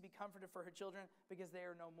refuses to be comforted for her children because they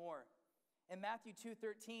are no more. In Matthew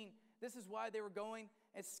 2:13, this is why they were going,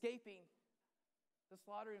 escaping the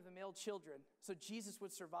slaughter of the male children, so Jesus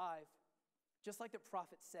would survive, just like the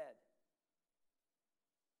prophet said.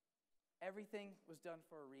 Everything was done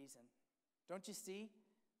for a reason. Don't you see?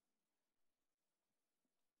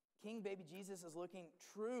 King baby Jesus is looking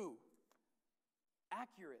true,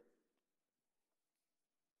 accurate.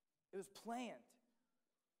 It was planned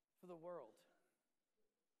for the world.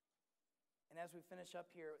 And as we finish up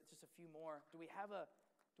here, just a few more. Do we have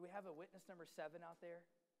a witness number 7 out there?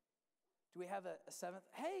 Do we have a 7th?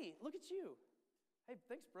 Hey, look at you. Hey,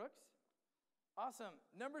 thanks, Brooks. Awesome.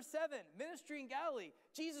 Number 7, ministry in Galilee.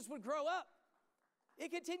 Jesus would grow up.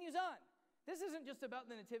 It continues on. This isn't just about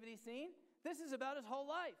the nativity scene. This is about his whole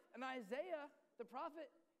life. And Isaiah, the prophet,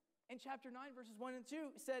 in chapter 9, verses 1 and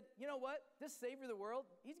 2, said, you know what? This Savior of the world,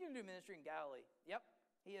 he's going to do ministry in Galilee. Yep,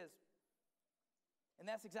 he is. And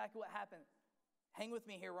that's exactly what happened. Hang with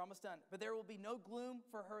me here, we're almost done. But there will be no gloom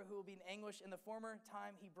for her who will be in anguish. In the former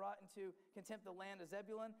time, he brought into contempt the land of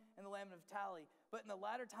Zebulun and the land of Naphtali. But in the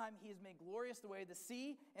latter time, he has made glorious the way of the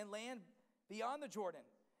sea and land beyond the Jordan,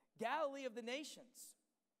 Galilee of the nations.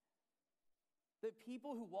 The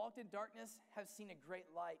people who walked in darkness have seen a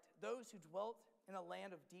great light. Those who dwelt in a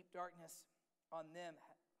land of deep darkness, on them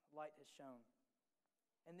light has shone.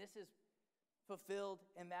 And this is fulfilled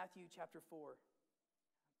in Matthew chapter 4.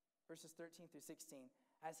 Verses 13 through 16,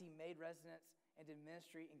 as he made residence and did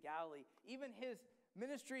ministry in Galilee. Even his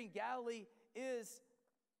ministry in Galilee is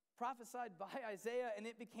prophesied by Isaiah, and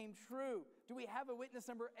it became true. Do we have a witness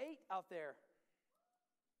number 8 out there?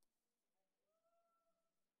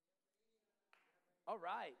 All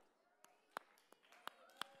right.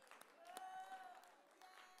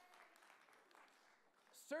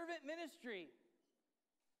 Servant ministry.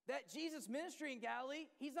 That Jesus' ministry in Galilee,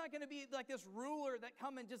 he's not going to be like this ruler that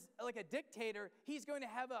come and just like a dictator. He's going to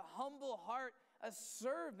have a humble heart, a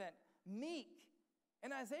servant, meek.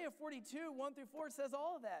 And Isaiah 42, 1 through 4 says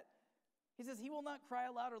all of that. He says, he will not cry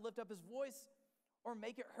aloud or lift up his voice or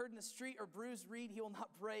make it heard in the street, or bruised reed he will not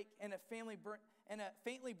break, and a faintly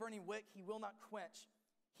burning wick he will not quench.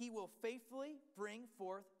 He will faithfully bring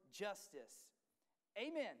forth justice.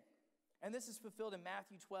 Amen. And this is fulfilled in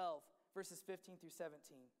Matthew 12, verses 15 through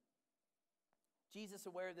 17. Jesus,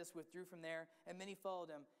 aware of this, withdrew from there, and many followed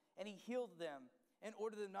him. And he healed them and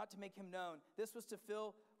ordered them not to make him known. This was to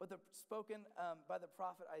fill what was spoken by the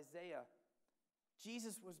prophet Isaiah.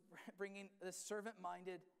 Jesus was bringing this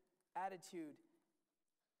servant-minded attitude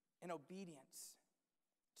and obedience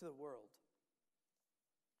to the world.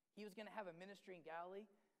 He was going to have a ministry in Galilee,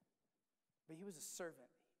 but he was a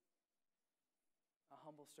servant, a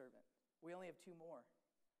humble servant. We only have 2 more.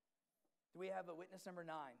 Do we have a witness number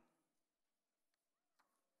 9?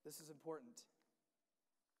 This is important.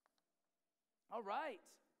 All right.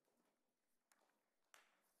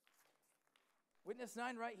 Witness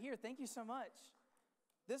 9 right here. Thank you so much.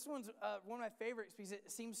 This one's one of my favorites because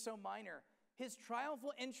it seems so minor. His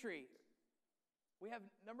triumphal entry. We have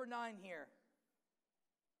number 9 here.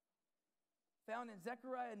 Found in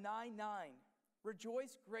Zechariah 9:9.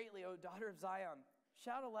 Rejoice greatly, O daughter of Zion.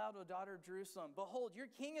 Shout aloud, O daughter of Jerusalem. Behold, your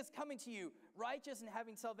king is coming to you, righteous and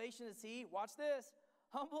having salvation to see. Watch this.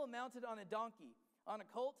 Humble and mounted on a donkey, on a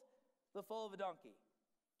colt, the foal of a donkey.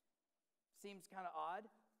 Seems kind of odd.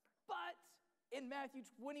 But in Matthew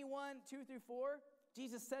 21, 2 through 4,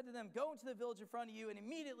 Jesus said to them, go into the village in front of you, and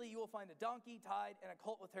immediately you will find a donkey tied and a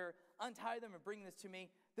colt with her. Untie them and bring this to me.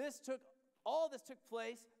 All this took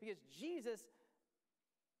place because Jesus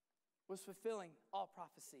was fulfilling all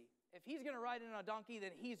prophecy. If he's going to ride in on a donkey,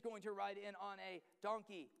 then he's going to ride in on a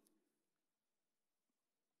donkey.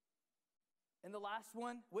 And the last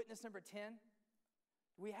one, witness number 10.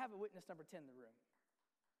 We have a witness number 10 in the room.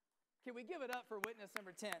 Can we give it up for witness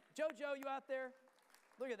number 10? Jojo, you out there?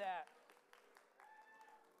 Look at that.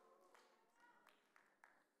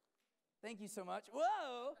 Thank you so much.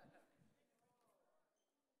 Whoa!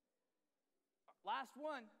 Last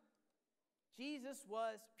one. Jesus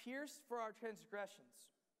was pierced for our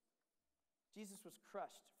transgressions. Jesus was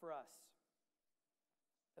crushed for us.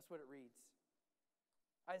 That's what it reads.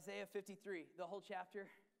 Isaiah 53, the whole chapter,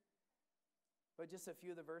 but just a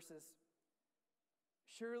few of the verses.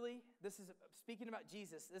 Surely, this is speaking about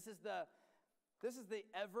Jesus. This is the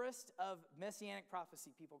Everest of messianic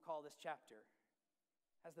prophecy, people call this chapter.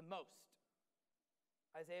 Has the most.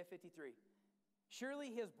 Isaiah 53. Surely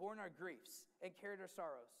he has borne our griefs and carried our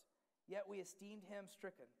sorrows. Yet we esteemed him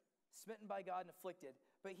stricken, smitten by God and afflicted.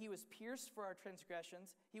 But he was pierced for our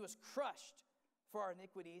transgressions. He was crushed for our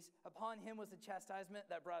iniquities. Upon him was the chastisement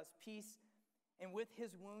that brought us peace. And with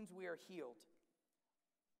his wounds we are healed.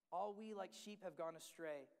 All we like sheep have gone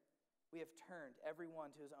astray. We have turned every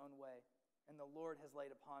one to his own way. And the Lord has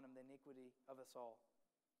laid upon him the iniquity of us all.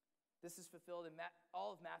 This is fulfilled in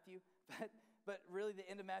all of Matthew, but really the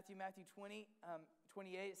end of Matthew 20,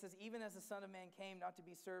 28, it says, even as the Son of Man came not to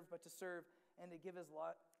be served, but to serve, and to give his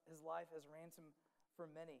life as ransom for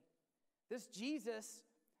many. This Jesus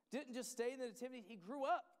didn't just stay in the nativity, he grew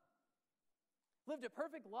up, lived a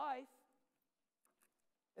perfect life,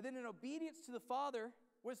 and then in obedience to the Father,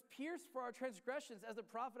 was pierced for our transgressions, as the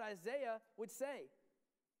prophet Isaiah would say.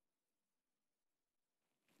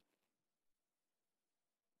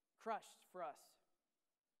 Crushed for us,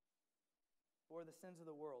 for the sins of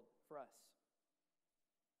the world for us.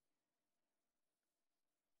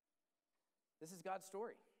 This is God's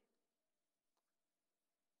story.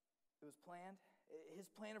 It was planned, his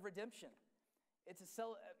plan of redemption.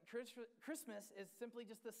 Christmas is simply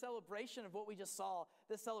just the celebration of what we just saw,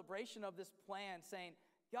 the celebration of this plan saying,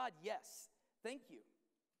 God, yes, thank you.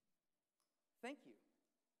 Thank you.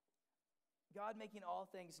 God making all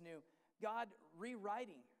things new. God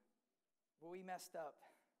rewriting where we messed up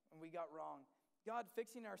and we got wrong. God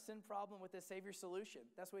fixing our sin problem with a Savior solution.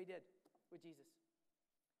 That's what he did with Jesus.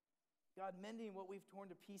 God mending what we've torn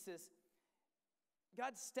to pieces.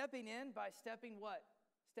 God stepping in by stepping what?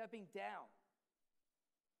 Stepping down.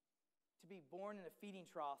 To be born in a feeding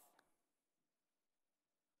trough.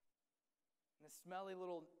 In a smelly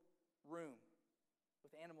little room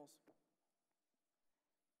with animals.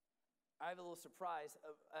 I have a little surprise.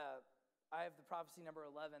 I have the prophecy number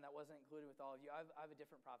 11 that wasn't included with all of you. I have a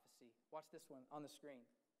different prophecy. Watch this one on the screen.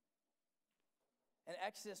 In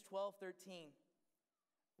Exodus 12:13,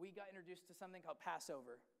 we got introduced to something called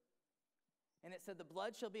Passover. And it said, the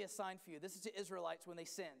blood shall be a sign for you. This is to Israelites when they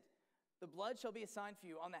sinned. The blood shall be a sign for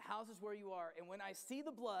you on the houses where you are. And when I see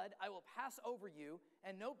the blood, I will pass over you,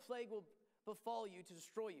 and no plague will befall you to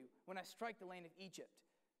destroy you when I strike the land of Egypt.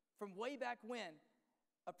 From way back when,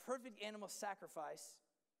 a perfect animal sacrifice,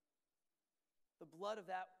 the blood of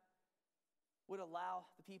that would allow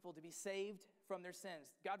the people to be saved from their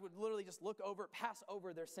sins. God would literally just look over, pass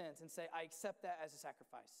over their sins and say, I accept that as a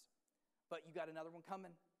sacrifice. But you got another one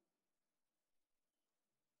coming.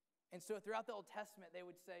 And so throughout the Old Testament, they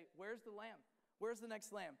would say, where's the lamb? Where's the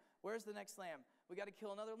next lamb? Where's the next lamb? We got to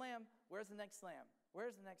kill another lamb. Where's the next lamb?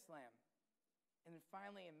 Where's the next lamb? And then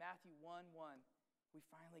finally in Matthew 1:1, we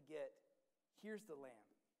finally get, here's the lamb.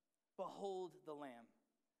 Behold the lamb.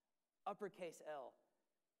 Uppercase L.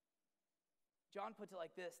 John puts it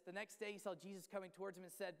like this. The next day he saw Jesus coming towards him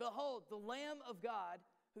and said, behold, the Lamb of God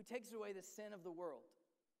who takes away the sin of the world.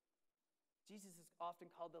 Jesus is often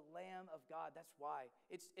called the Lamb of God. That's why.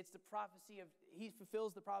 It's the prophecy of, he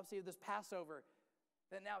fulfills the prophecy of this Passover.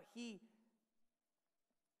 That now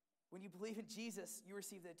when you believe in Jesus, you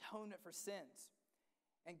receive the atonement for sins.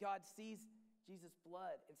 And God sees Jesus'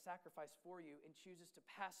 blood and sacrifice for you and chooses to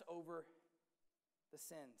pass over the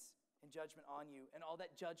sins and judgment on you. And all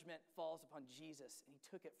that judgment falls upon Jesus, and he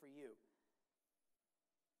took it for you.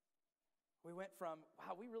 We went from,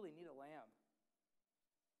 wow, we really need a lamb,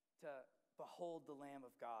 to behold the Lamb of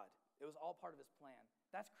God. It was all part of his plan.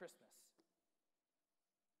 That's Christmas.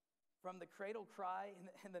 From the cradle cry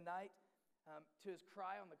in the night to his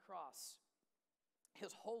cry on the cross, his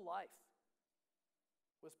whole life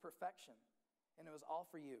was perfection, and it was all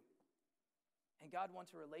for you. And God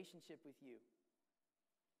wants a relationship with you.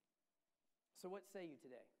 So what say you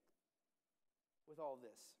today with all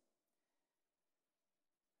this?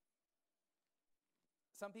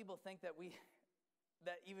 Some people think that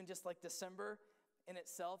even just like December in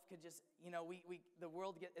itself could just, the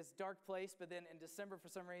world is a dark place, but then in December for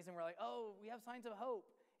some reason we're like, oh, we have signs of hope.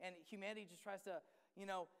 And humanity just tries to,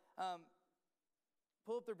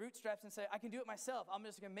 pull up their bootstraps and say, I can do it myself. I'm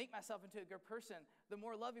just going to make myself into a good person. The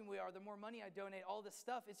more loving we are, the more money I donate, all this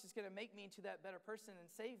stuff, it's just going to make me into that better person and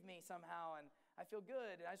save me somehow. And I feel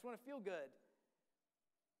good, and I just want to feel good.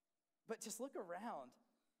 But just look around.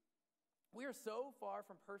 We are so far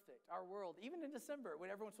from perfect, our world. Even in December, when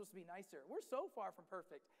everyone's supposed to be nicer, we're so far from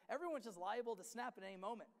perfect. Everyone's just liable to snap at any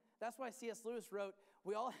moment. That's why C.S. Lewis wrote,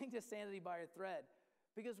 we all hang to sanity by a thread,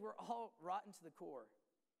 because we're all rotten to the core.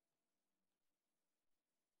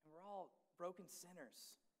 broken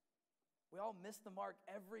sinners. We all miss the mark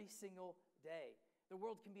every single day. The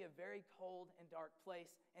world can be a very cold and dark place.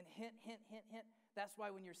 And hint, hint, hint, hint, that's why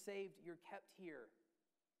when you're saved, you're kept here.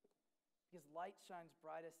 Because light shines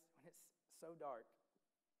brightest when it's so dark.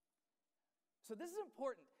 So this is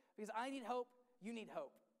important because I need hope, you need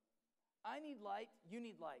hope. I need light, you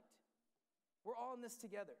need light. We're all in this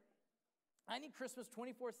together. I need Christmas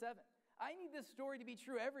 24/7. I need this story to be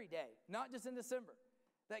true every day, not just in December.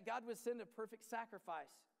 That God would send a perfect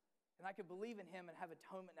sacrifice and I could believe in him and have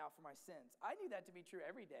atonement now for my sins. I need that to be true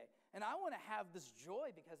every day. And I want to have this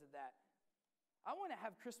joy because of that. I want to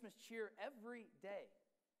have Christmas cheer every day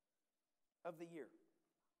of the year.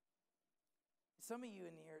 Some of you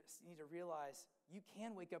in here need to realize you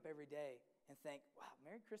can wake up every day and think, wow,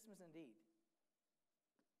 Merry Christmas indeed.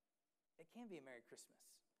 It can be a Merry Christmas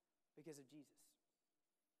because of Jesus.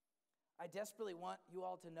 I desperately want you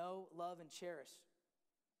all to know, love, and cherish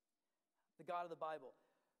the God of the Bible,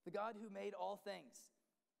 the God who made all things,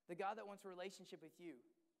 the God that wants a relationship with you,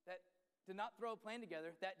 that did not throw a plan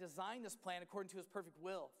together, that designed this plan according to his perfect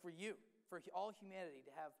will for you, for all humanity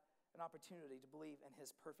to have an opportunity to believe in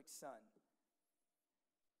his perfect Son.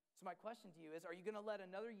 So my question to you is, are you going to let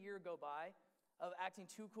another year go by of acting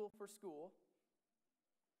too cool for school?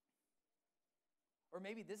 Or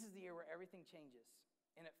maybe this is the year where everything changes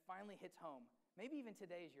and it finally hits home. Maybe even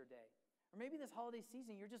today is your day. Or maybe this holiday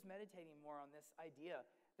season you're just meditating more on this idea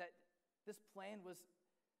that this plan was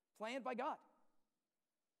planned by God.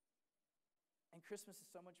 And Christmas is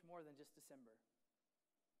so much more than just December.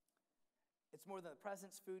 It's more than the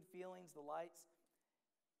presents, food, feelings, the lights.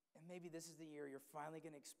 And maybe this is the year you're finally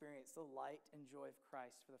going to experience the light and joy of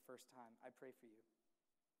Christ for the first time. I pray for you.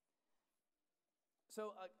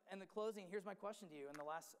 So in the closing, here's my question to you in the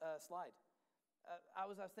last slide. I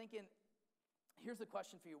was thinking, here's the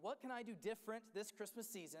question for you. What can I do different this Christmas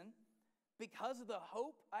season because of the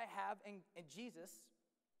hope I have in Jesus?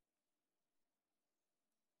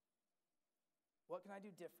 What can I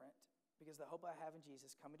do different because of the hope I have in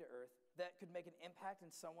Jesus coming to earth that could make an impact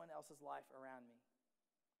in someone else's life around me?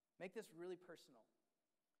 Make this really personal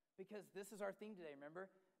because this is our theme today, remember?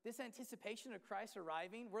 This anticipation of Christ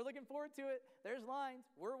arriving, we're looking forward to it. There's lines.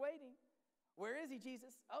 We're waiting. Where is he,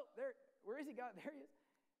 Jesus? Oh, there. Where is he, God? There he is.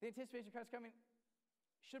 The anticipation of Christ coming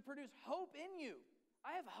should produce hope in you.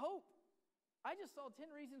 I have hope. I just saw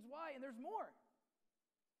 10 reasons why, and there's more.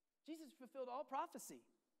 Jesus fulfilled all prophecy.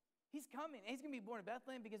 He's coming, and he's going to be born in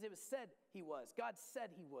Bethlehem because it was said he was. God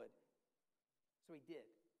said he would. So he did.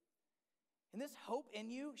 And this hope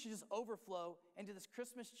in you should just overflow into this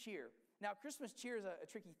Christmas cheer. Now, Christmas cheer is a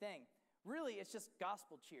tricky thing. Really, it's just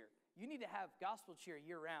gospel cheer. You need to have gospel cheer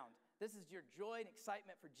year-round. This is your joy and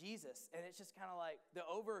excitement for Jesus, and it's just kind of like the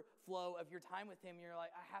overflow of your time with him. You're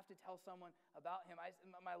like, I have to tell someone about him.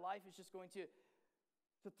 My life is just going to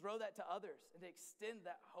throw that to others and to extend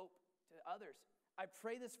that hope to others. I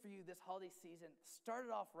pray this for you this holiday season. Start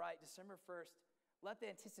it off right, December 1st. Let the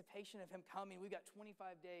anticipation of him coming. We've got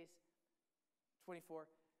 25 days, 24.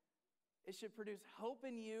 It should produce hope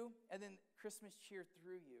in you and then Christmas cheer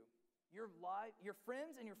through you. Your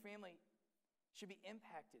friends and your family should be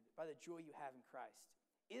impacted by the joy you have in Christ.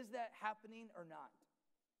 Is that happening or not?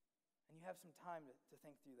 And you have some time to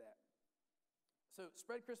think through that. So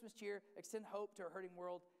spread Christmas cheer, extend hope to a hurting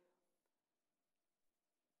world.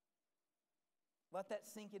 Let that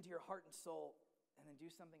sink into your heart and soul, and then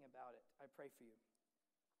do something about it. I pray for you.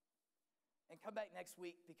 And come back next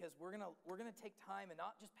week because we're gonna take time and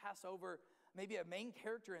not just pass over maybe a main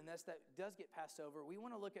character in this that does get passed over. We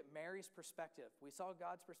want to look at Mary's perspective. We saw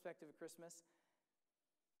God's perspective of Christmas.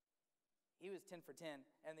 He was 10 for 10,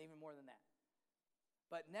 and even more than that.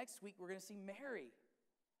 But next week, we're going to see Mary.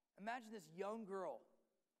 Imagine this young girl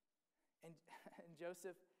and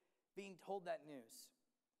Joseph being told that news.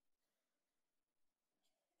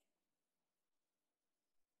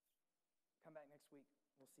 Come back next week.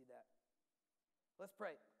 We'll see that. Let's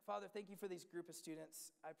pray. Father, thank you for these group of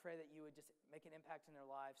students. I pray that you would just make an impact in their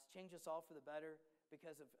lives, change us all for the better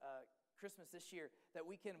because of Christmas this year, that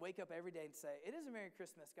we can wake up every day and say, it is a Merry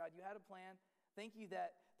Christmas, God. You had a plan. Thank you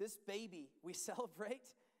that this baby we celebrate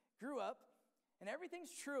grew up and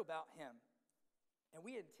everything's true about him. And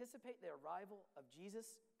we anticipate the arrival of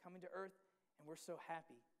Jesus coming to earth, and we're so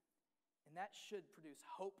happy. And that should produce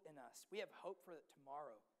hope in us. We have hope for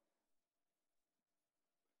tomorrow.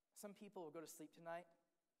 Some people will go to sleep tonight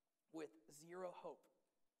with zero hope,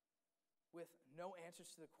 with no answers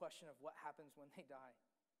to the question of what happens when they die.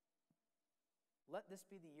 Let this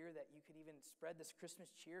be the year that you could even spread this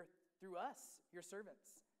Christmas cheer through us, your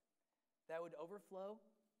servants, that would overflow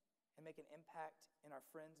and make an impact in our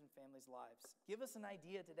friends and families' lives. Give us an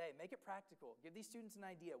idea today. Make it practical. Give these students an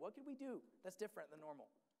idea. What could we do that's different than normal?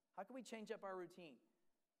 How can we change up our routine?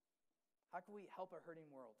 How can we help a hurting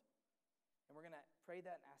world? And we're going to pray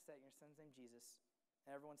that and ask that in your son's name, Jesus.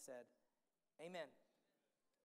 And everyone said, amen.